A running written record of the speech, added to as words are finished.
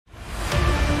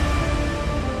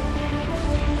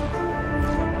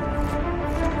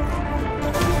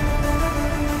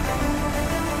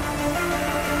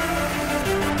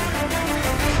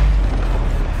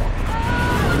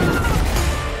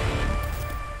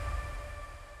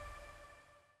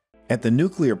At the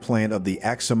nuclear plant of the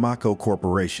Axamaco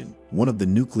Corporation, one of the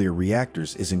nuclear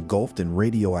reactors is engulfed in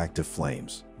radioactive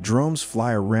flames. Drones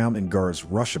fly around and guards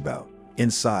rush about.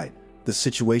 Inside, the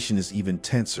situation is even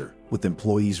tenser, with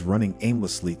employees running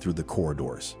aimlessly through the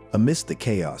corridors. Amidst the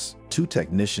chaos, two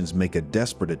technicians make a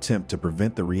desperate attempt to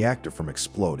prevent the reactor from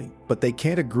exploding, but they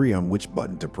can't agree on which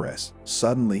button to press.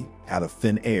 Suddenly, out of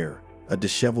thin air, a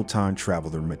disheveled time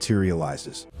traveler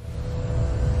materializes.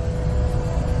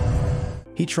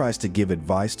 He tries to give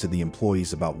advice to the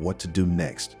employees about what to do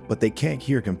next, but they can't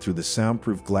hear him through the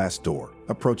soundproof glass door.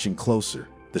 Approaching closer,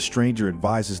 the stranger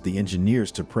advises the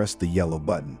engineers to press the yellow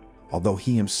button, although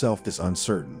he himself is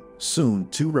uncertain. Soon,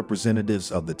 two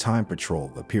representatives of the Time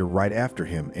Patrol appear right after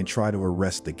him and try to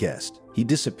arrest the guest. He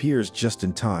disappears just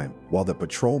in time, while the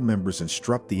patrol members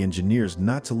instruct the engineers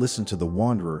not to listen to the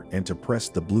wanderer and to press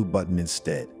the blue button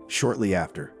instead. Shortly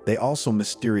after, they also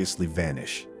mysteriously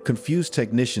vanish. Confused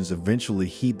technicians eventually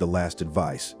heed the last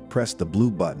advice, press the blue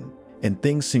button, and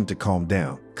things seem to calm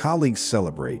down. Colleagues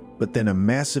celebrate, but then a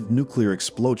massive nuclear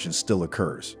explosion still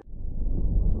occurs.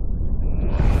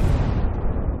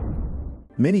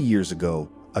 Many years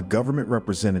ago, a government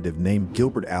representative named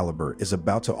Gilbert Aliber is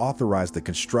about to authorize the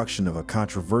construction of a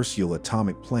controversial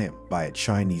atomic plant by a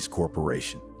Chinese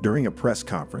corporation. During a press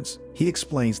conference, he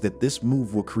explains that this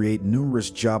move will create numerous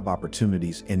job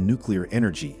opportunities and nuclear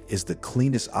energy is the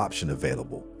cleanest option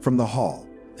available. From the hall,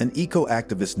 an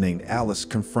eco-activist named Alice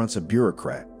confronts a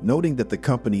bureaucrat, noting that the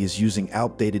company is using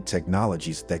outdated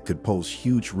technologies that could pose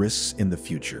huge risks in the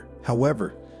future.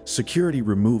 However, security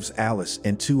removes Alice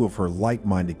and two of her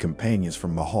like-minded companions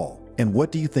from the hall. And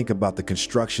what do you think about the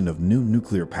construction of new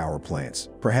nuclear power plants?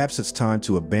 Perhaps it's time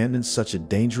to abandon such a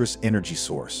dangerous energy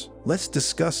source. Let's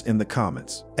discuss in the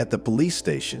comments. At the police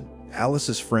station,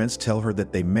 Alice's friends tell her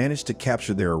that they managed to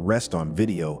capture their arrest on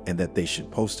video and that they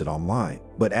should post it online.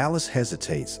 But Alice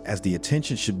hesitates, as the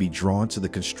attention should be drawn to the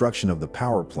construction of the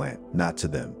power plant, not to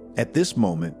them. At this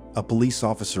moment, a police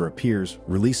officer appears,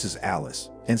 releases Alice,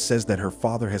 and says that her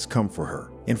father has come for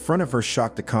her. In front of her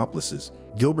shocked accomplices,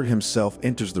 Gilbert himself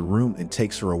enters the room and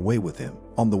takes her away with him.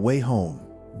 On the way home,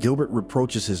 Gilbert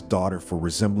reproaches his daughter for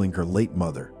resembling her late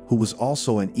mother, who was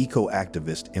also an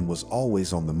eco-activist and was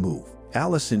always on the move.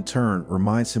 Alice, in turn,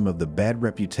 reminds him of the bad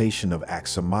reputation of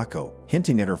Axamaco,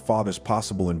 hinting at her father's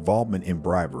possible involvement in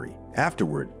bribery.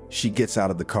 Afterward, she gets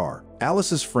out of the car.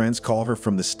 Alice's friends call her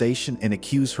from the station and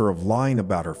accuse her of lying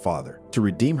about her father. To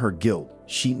redeem her guilt,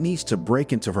 she needs to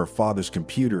break into her father's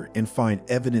computer and find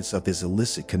evidence of his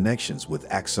illicit connections with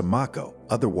Axamaco.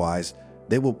 Otherwise,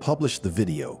 they will publish the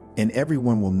video, and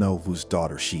everyone will know whose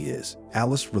daughter she is.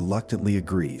 Alice reluctantly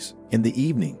agrees. In the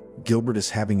evening, Gilbert is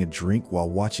having a drink while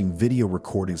watching video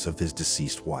recordings of his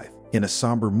deceased wife. In a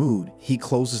somber mood, he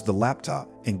closes the laptop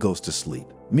and goes to sleep.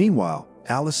 Meanwhile,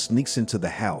 Alice sneaks into the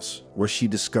house, where she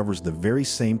discovers the very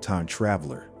same time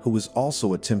traveler who is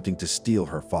also attempting to steal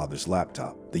her father's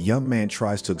laptop. The young man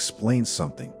tries to explain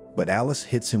something, but Alice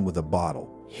hits him with a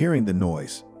bottle. Hearing the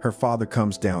noise, her father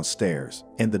comes downstairs,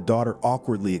 and the daughter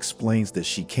awkwardly explains that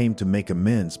she came to make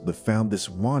amends but found this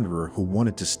wanderer who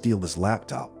wanted to steal his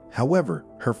laptop. However,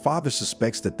 her father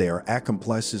suspects that they are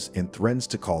accomplices and threatens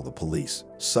to call the police.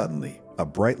 Suddenly, a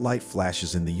bright light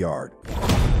flashes in the yard.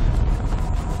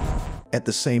 At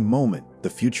the same moment, the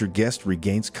future guest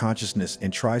regains consciousness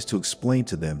and tries to explain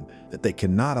to them that they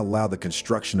cannot allow the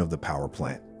construction of the power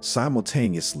plant.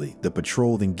 Simultaneously, the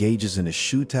patrol engages in a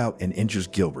shootout and injures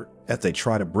Gilbert. As they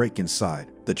try to break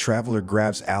inside, the traveler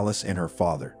grabs Alice and her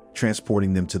father,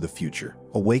 transporting them to the future.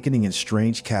 Awakening in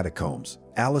strange catacombs,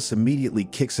 Alice immediately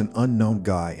kicks an unknown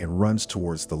guy and runs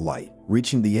towards the light.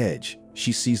 Reaching the edge,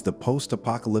 she sees the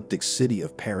post-apocalyptic city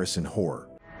of Paris in horror.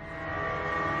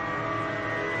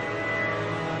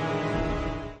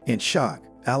 In shock,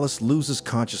 Alice loses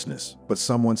consciousness, but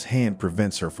someone's hand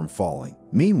prevents her from falling.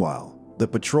 Meanwhile, the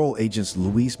patrol agents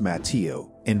Luis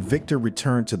Matteo and Victor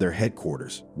return to their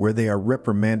headquarters, where they are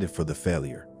reprimanded for the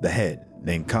failure. The head,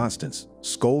 named Constance,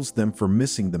 scolds them for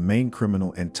missing the main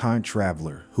criminal and time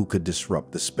traveler who could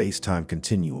disrupt the space-time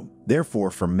continuum. Therefore,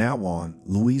 from now on,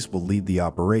 Luis will lead the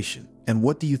operation. And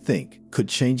what do you think? Could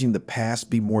changing the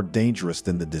past be more dangerous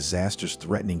than the disasters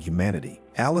threatening humanity?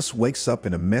 Alice wakes up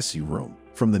in a messy room.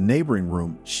 From the neighboring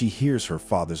room, she hears her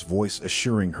father's voice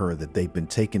assuring her that they've been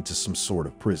taken to some sort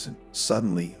of prison.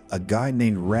 Suddenly, a guy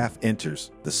named Raph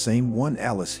enters, the same one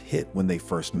Alice hit when they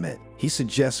first met. He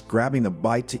suggests grabbing a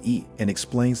bite to eat and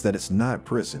explains that it's not a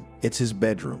prison, it's his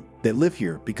bedroom. They live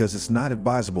here because it's not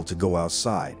advisable to go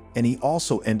outside, and he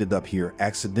also ended up here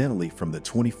accidentally from the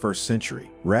 21st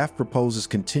century. Raph proposes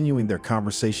continuing their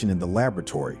conversation in the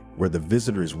laboratory, where the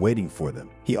visitor is waiting for them.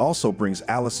 He also brings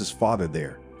Alice's father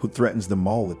there, who threatens them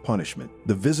all with punishment.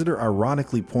 The visitor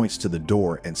ironically points to the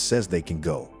door and says they can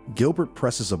go. Gilbert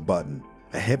presses a button,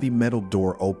 a heavy metal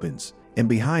door opens, and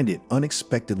behind it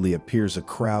unexpectedly appears a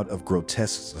crowd of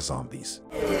grotesque zombies.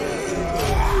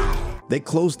 They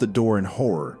close the door in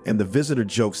horror, and the visitor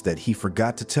jokes that he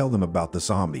forgot to tell them about the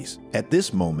zombies. At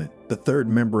this moment, the third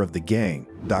member of the gang,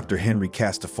 Dr. Henry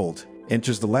Castafolt,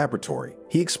 enters the laboratory.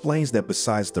 He explains that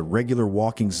besides the regular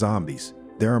walking zombies,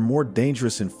 there are more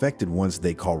dangerous infected ones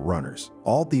they call runners.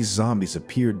 All these zombies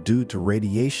appear due to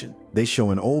radiation. They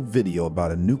show an old video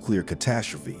about a nuclear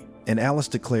catastrophe, and Alice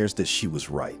declares that she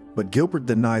was right. But Gilbert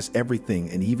denies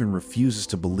everything and even refuses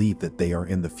to believe that they are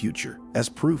in the future. As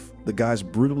proof, the guys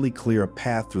brutally clear a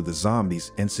path through the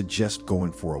zombies and suggest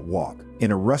going for a walk.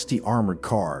 In a rusty armored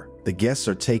car, the guests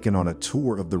are taken on a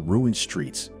tour of the ruined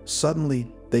streets.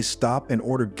 Suddenly, they stop and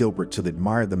order Gilbert to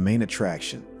admire the main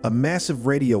attraction. A massive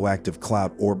radioactive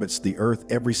cloud orbits the Earth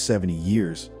every 70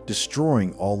 years,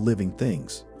 destroying all living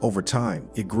things. Over time,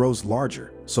 it grows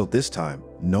larger, so this time,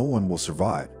 no one will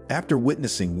survive. After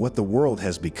witnessing what the world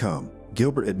has become,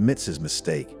 Gilbert admits his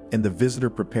mistake, and the visitor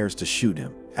prepares to shoot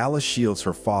him. Alice shields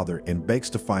her father and begs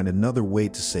to find another way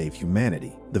to save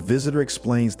humanity. The visitor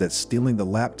explains that stealing the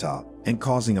laptop and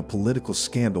causing a political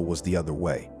scandal was the other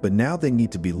way, but now they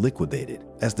need to be liquidated,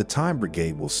 as the Time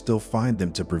Brigade will still find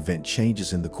them to prevent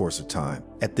changes in the course of time.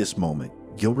 At this moment,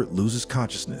 Gilbert loses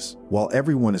consciousness. While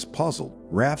everyone is puzzled,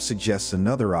 Raph suggests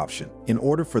another option. In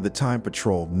order for the Time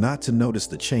Patrol not to notice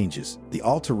the changes, the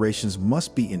alterations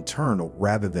must be internal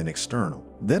rather than external.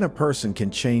 Then a person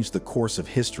can change the course of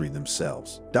history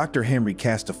themselves. Dr. Henry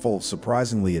Castafolt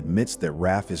surprisingly admits that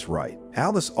Raph is right.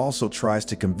 Alice also tries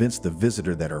to convince the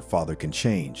visitor that her father can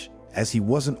change, as he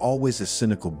wasn't always a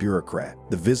cynical bureaucrat.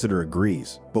 The visitor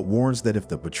agrees, but warns that if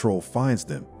the patrol finds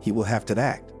them, he will have to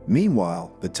act.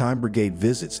 Meanwhile, the Time Brigade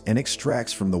visits and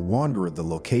extracts from the Wanderer the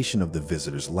location of the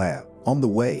visitor's lab. On the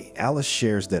way, Alice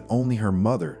shares that only her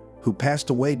mother, who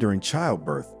passed away during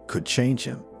childbirth, could change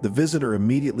him. The visitor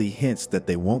immediately hints that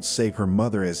they won't save her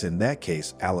mother, as in that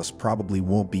case, Alice probably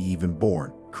won't be even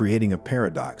born, creating a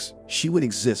paradox. She would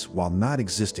exist while not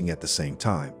existing at the same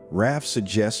time. Raph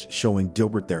suggests showing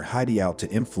Gilbert their hideout to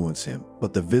influence him,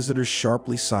 but the visitor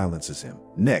sharply silences him.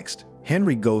 Next,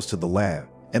 Henry goes to the lab,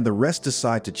 and the rest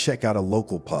decide to check out a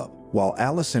local pub. While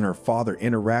Alice and her father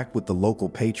interact with the local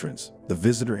patrons, the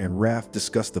visitor and Raph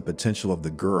discuss the potential of the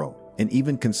girl and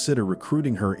even consider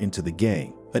recruiting her into the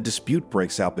gang. A dispute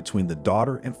breaks out between the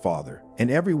daughter and father, and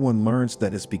everyone learns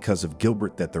that it's because of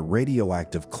Gilbert that the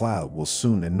radioactive cloud will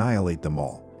soon annihilate them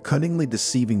all, cunningly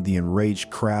deceiving the enraged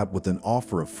crowd with an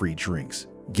offer of free drinks.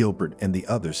 Gilbert and the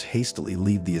others hastily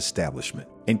leave the establishment.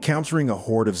 Encountering a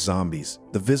horde of zombies,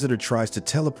 the visitor tries to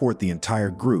teleport the entire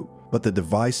group, but the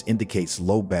device indicates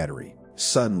low battery.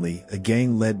 Suddenly, a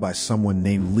gang led by someone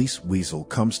named Lease Weasel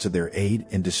comes to their aid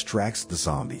and distracts the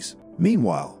zombies.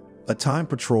 Meanwhile, a Time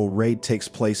Patrol raid takes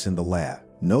place in the lab.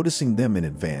 Noticing them in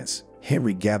advance,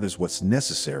 Henry gathers what's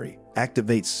necessary,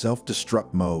 activates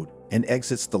self-destruct mode, and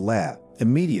exits the lab.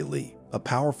 Immediately, a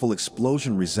powerful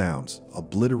explosion resounds,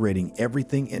 obliterating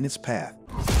everything in its path.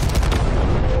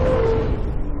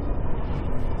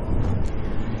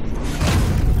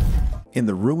 In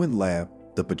the ruined lab,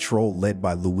 the patrol led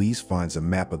by Louise finds a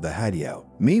map of the hideout.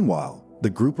 Meanwhile, the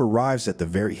group arrives at the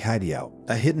very hideout,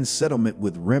 a hidden settlement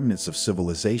with remnants of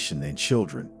civilization and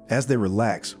children. As they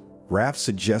relax, Raph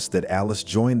suggests that Alice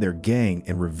join their gang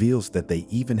and reveals that they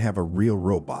even have a real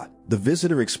robot. The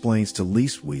visitor explains to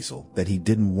Lease Weasel that he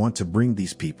didn't want to bring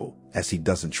these people, as he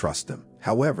doesn't trust them.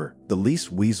 However, the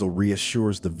Lease Weasel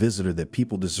reassures the visitor that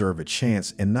people deserve a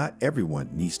chance and not everyone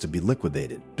needs to be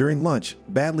liquidated. During lunch,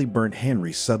 badly burnt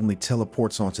Henry suddenly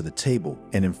teleports onto the table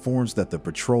and informs that the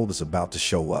patrol is about to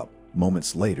show up.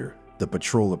 Moments later, the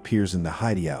patrol appears in the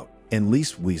hideout, and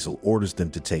Lease Weasel orders them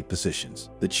to take positions.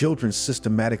 The children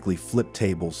systematically flip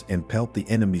tables and pelt the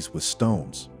enemies with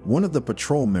stones. One of the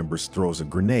patrol members throws a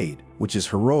grenade, which is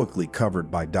heroically covered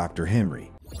by Dr.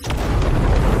 Henry.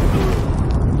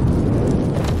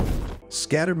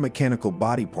 Scattered mechanical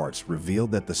body parts reveal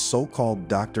that the so-called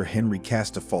Dr. Henry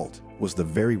Castafolt was the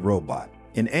very robot.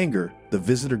 In anger, the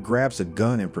visitor grabs a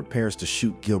gun and prepares to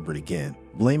shoot Gilbert again,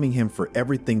 blaming him for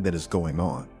everything that is going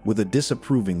on. With a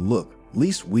disapproving look,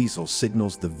 Lease Weasel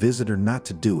signals the visitor not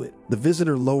to do it. The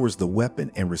visitor lowers the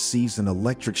weapon and receives an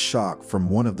electric shock from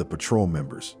one of the patrol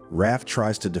members. Raph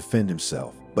tries to defend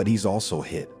himself, but he's also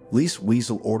hit. Lease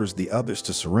Weasel orders the others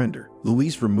to surrender.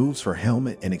 Louise removes her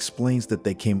helmet and explains that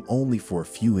they came only for a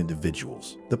few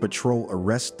individuals. The patrol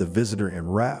arrests the visitor and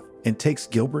Raph, and takes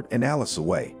Gilbert and Alice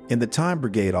away. In the Time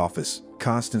Brigade office,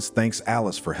 Constance thanks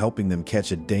Alice for helping them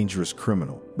catch a dangerous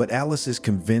criminal, but Alice is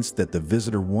convinced that the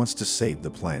visitor wants to save the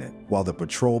planet. While the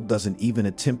patrol doesn't even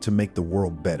attempt to make the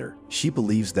world better, she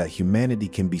believes that humanity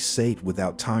can be saved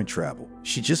without time travel.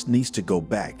 She just needs to go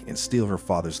back and steal her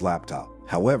father's laptop.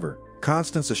 However,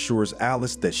 Constance assures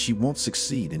Alice that she won't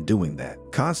succeed in doing that.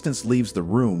 Constance leaves the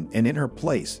room, and in her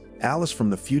place, Alice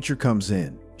from the future comes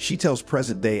in. She tells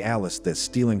present-day Alice that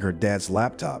stealing her dad's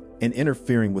laptop and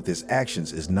interfering with his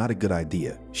actions is not a good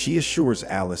idea. She assures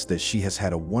Alice that she has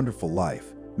had a wonderful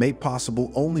life, made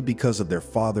possible only because of their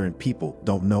father, and people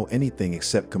don't know anything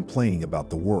except complaining about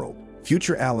the world.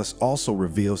 Future Alice also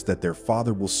reveals that their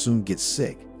father will soon get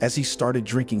sick, as he started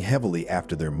drinking heavily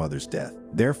after their mother's death.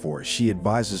 Therefore, she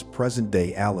advises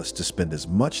present-day Alice to spend as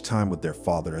much time with their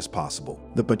father as possible.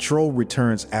 The patrol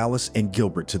returns Alice and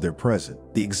Gilbert to their present,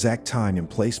 the exact time and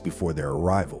place before their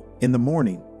arrival. In the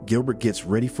morning, Gilbert gets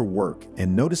ready for work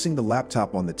and, noticing the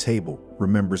laptop on the table,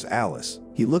 remembers Alice.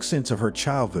 He looks into her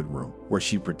childhood room, where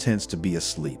she pretends to be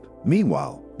asleep.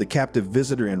 Meanwhile, the captive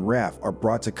visitor and Raph are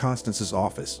brought to Constance's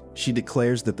office. She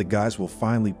declares that the guys will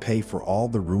finally pay for all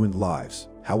the ruined lives.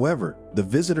 However, the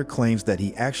visitor claims that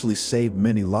he actually saved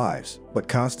many lives, but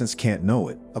Constance can't know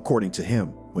it. According to him,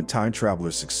 when time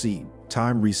travelers succeed,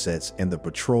 time resets and the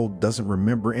patrol doesn't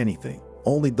remember anything.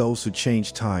 Only those who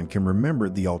change time can remember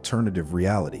the alternative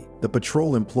reality. The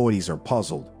patrol employees are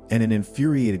puzzled, and an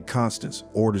infuriated Constance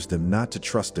orders them not to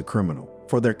trust the criminal.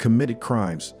 For their committed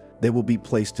crimes, they will be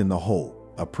placed in the hole,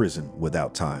 a prison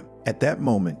without time. At that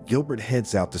moment, Gilbert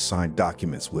heads out to sign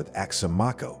documents with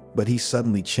Axamako, but he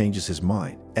suddenly changes his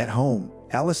mind. At home,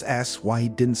 Alice asks why he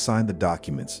didn't sign the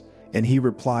documents, and he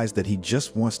replies that he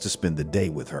just wants to spend the day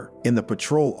with her. In the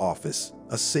patrol office,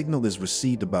 a signal is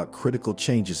received about critical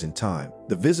changes in time.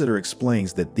 The visitor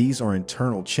explains that these are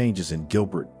internal changes in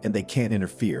Gilbert and they can't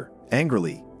interfere.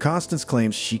 Angrily, Constance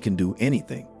claims she can do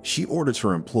anything. She orders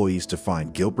her employees to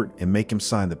find Gilbert and make him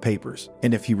sign the papers,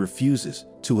 and if he refuses,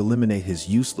 to eliminate his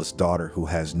useless daughter who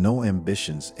has no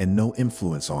ambitions and no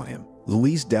influence on him.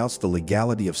 Louise doubts the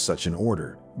legality of such an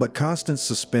order, but Constance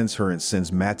suspends her and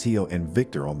sends Matteo and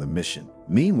Victor on the mission.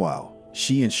 Meanwhile,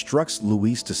 she instructs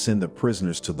Louise to send the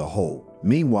prisoners to the hole.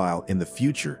 Meanwhile, in the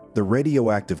future, the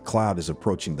radioactive cloud is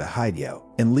approaching the hideout,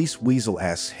 and Lise Weasel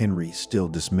asks Henry, still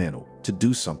dismantled, to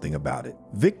do something about it.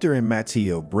 Victor and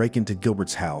Matteo break into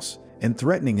Gilbert's house, and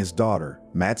threatening his daughter,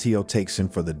 Matteo takes him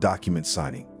for the document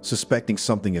signing. Suspecting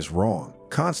something is wrong,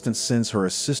 Constance sends her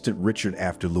assistant Richard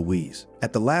after Louise.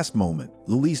 At the last moment,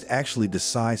 Louise actually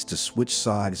decides to switch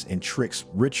sides and tricks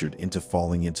Richard into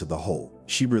falling into the hole.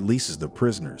 She releases the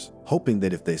prisoners, hoping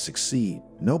that if they succeed,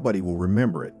 nobody will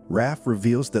remember it. Raph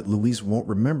reveals that Louise won't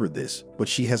remember this, but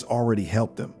she has already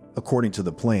helped them. According to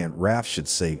the plan, Raph should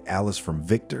save Alice from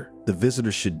Victor, the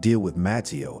visitor should deal with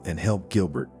Matteo and help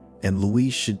Gilbert, and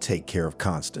Louise should take care of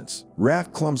Constance.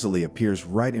 Raph clumsily appears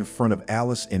right in front of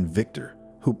Alice and Victor,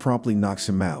 who promptly knocks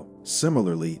him out.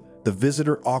 Similarly, the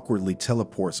visitor awkwardly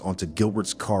teleports onto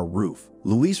Gilbert's car roof.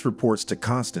 Louise reports to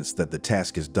Constance that the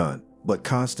task is done, but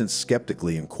Constance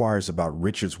skeptically inquires about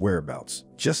Richard's whereabouts.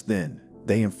 Just then,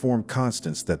 they inform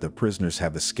Constance that the prisoners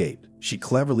have escaped. She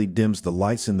cleverly dims the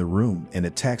lights in the room and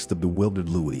attacks the bewildered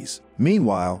Louise.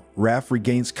 Meanwhile, Raph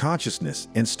regains consciousness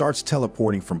and starts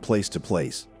teleporting from place to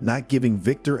place, not giving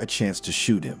Victor a chance to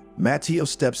shoot him. Matteo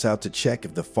steps out to check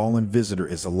if the fallen visitor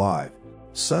is alive.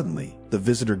 Suddenly, the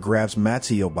visitor grabs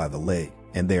Matteo by the leg,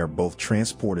 and they are both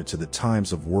transported to the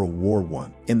times of World War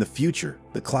I. In the future,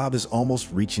 the cloud is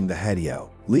almost reaching the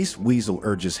hideout. Lise Weasel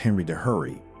urges Henry to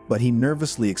hurry, but he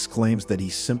nervously exclaims that he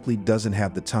simply doesn't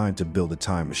have the time to build a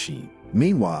time machine.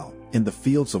 Meanwhile, in the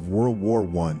fields of World War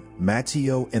I,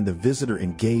 Matteo and the visitor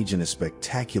engage in a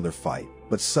spectacular fight,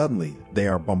 but suddenly they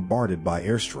are bombarded by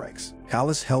airstrikes.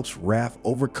 Alice helps Raph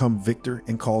overcome Victor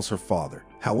and calls her father.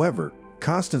 However,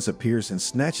 Constance appears and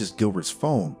snatches Gilbert's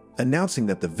phone, announcing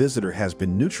that the visitor has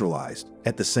been neutralized.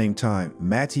 At the same time,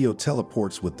 Matteo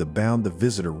teleports with the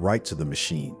visitor right to the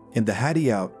machine. In the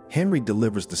hideout, Henry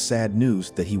delivers the sad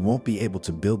news that he won't be able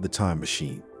to build the time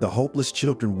machine. The hopeless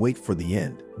children wait for the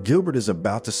end. Gilbert is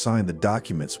about to sign the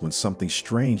documents when something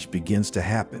strange begins to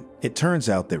happen. It turns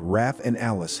out that Raph and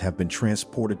Alice have been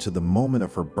transported to the moment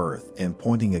of her birth and,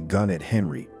 pointing a gun at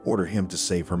Henry, order him to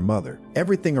save her mother.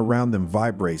 Everything around them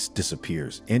vibrates,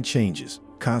 disappears, and changes.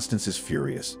 Constance is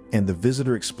furious, and the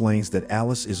visitor explains that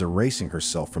Alice is erasing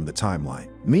herself from the timeline.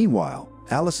 Meanwhile,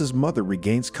 Alice's mother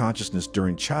regains consciousness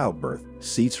during childbirth,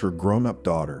 sees her grown-up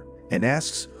daughter, and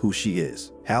asks who she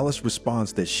is. Alice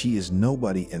responds that she is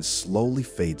nobody and slowly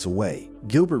fades away.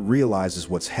 Gilbert realizes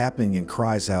what's happening and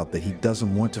cries out that he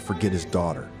doesn't want to forget his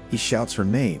daughter. He shouts her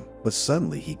name, But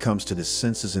suddenly he comes to his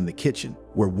senses in the kitchen,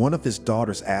 where one of his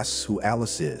daughters asks who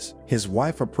Alice is. His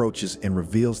wife approaches and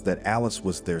reveals that Alice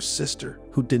was their sister,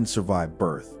 who didn't survive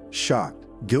birth. Shocked,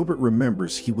 Gilbert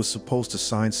remembers he was supposed to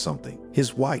sign something.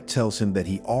 His wife tells him that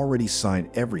he already signed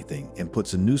everything and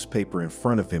puts a newspaper in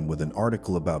front of him with an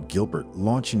article about Gilbert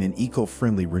launching an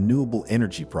eco-friendly renewable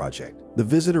energy project. The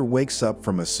visitor wakes up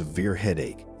from a severe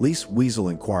headache. Lise Weasel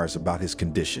inquires about his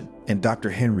condition, and Dr.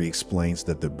 Henry explains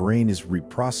that the brain is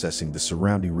reprocessing the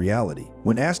surrounding reality.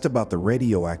 When asked about the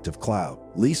radioactive cloud,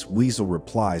 Lise Weasel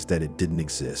replies that it didn't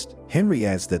exist. Henry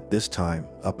adds that this time,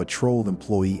 a patrol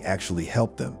employee actually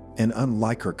helped them, and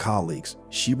unlike her colleagues,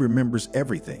 she remembers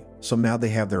everything. So now they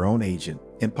have their own agent,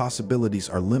 and possibilities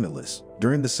are limitless.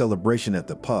 During the celebration at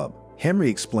the pub, Henry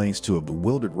explains to a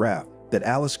bewildered Raph that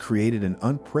Alice created an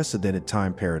unprecedented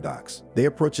time paradox. They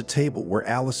approach a table where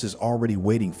Alice is already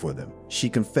waiting for them. She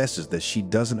confesses that she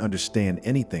doesn't understand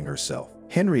anything herself.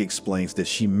 Henry explains that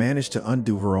she managed to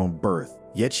undo her own birth,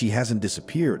 yet she hasn't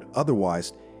disappeared,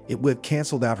 otherwise it would have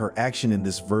canceled out her action in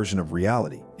this version of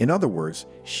reality. In other words,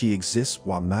 she exists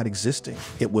while not existing.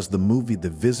 It was the movie The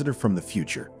Visitor from the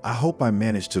Future. I hope I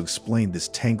managed to explain this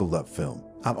tangled up film.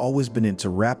 I've always been into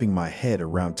wrapping my head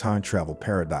around time travel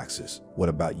paradoxes. What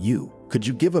about you? Could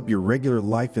you give up your regular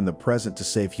life in the present to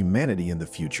save humanity in the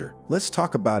future? Let's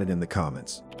talk about it in the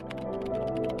comments.